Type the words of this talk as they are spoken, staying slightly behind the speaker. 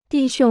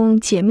弟兄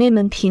姐妹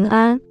们平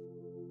安。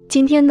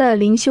今天的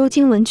灵修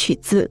经文取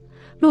自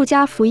路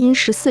加福音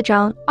14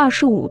章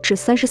25至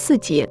34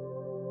节。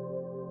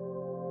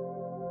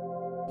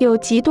有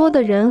极多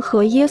的人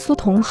和耶稣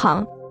同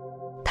行，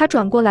他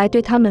转过来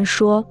对他们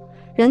说，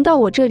人到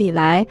我这里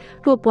来，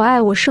若不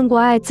爱我胜过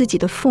爱自己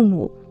的父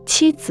母、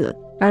妻子、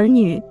儿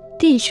女、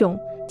弟兄、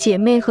姐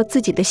妹和自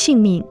己的性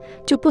命，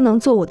就不能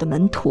做我的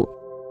门徒。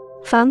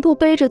凡不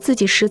背着自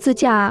己十字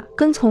架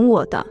跟从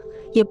我的，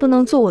也不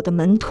能做我的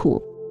门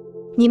徒。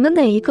你们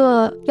哪一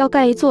个要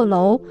盖一座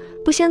楼，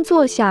不先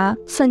坐下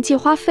算计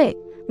花费，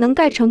能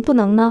盖成不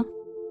能呢？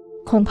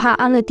恐怕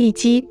安了地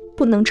基，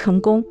不能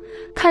成功。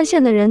看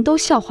见的人都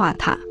笑话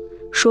他，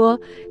说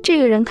这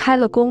个人开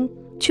了工，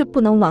却不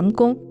能完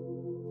工。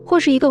或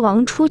是一个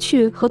王出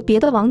去和别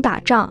的王打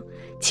仗，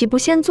岂不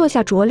先坐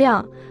下酌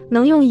量，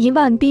能用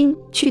10000兵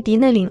去敌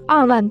内领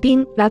20000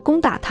兵来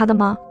攻打他的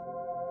吗？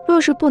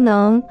若是不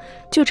能，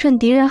就趁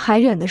敌人还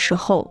远的时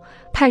候，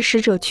派使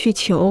者去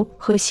求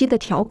和息的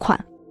条款。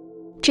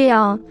这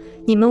样，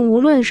你们无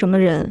论什么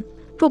人，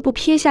若不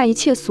撇下一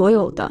切所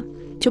有的，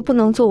就不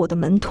能做我的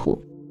门徒。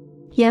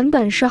盐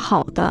本是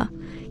好的，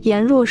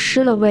盐若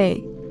失了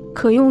味，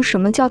可用什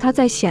么叫它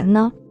再咸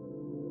呢？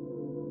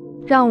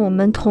让我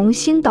们同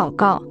心祷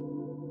告。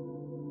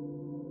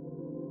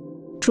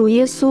主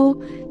耶稣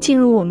进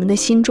入我们的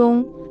心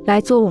中，来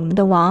做我们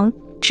的王，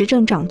执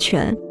政掌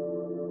权。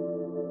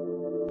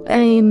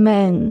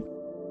Amen。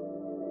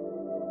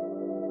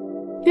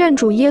愿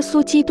主耶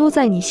稣基督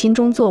在你心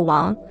中作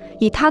王，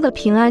以他的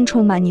平安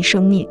充满你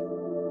生命。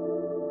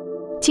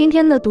今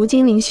天的读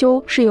经灵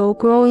修是由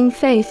Growing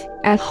Faith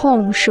at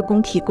Home 事工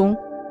提供。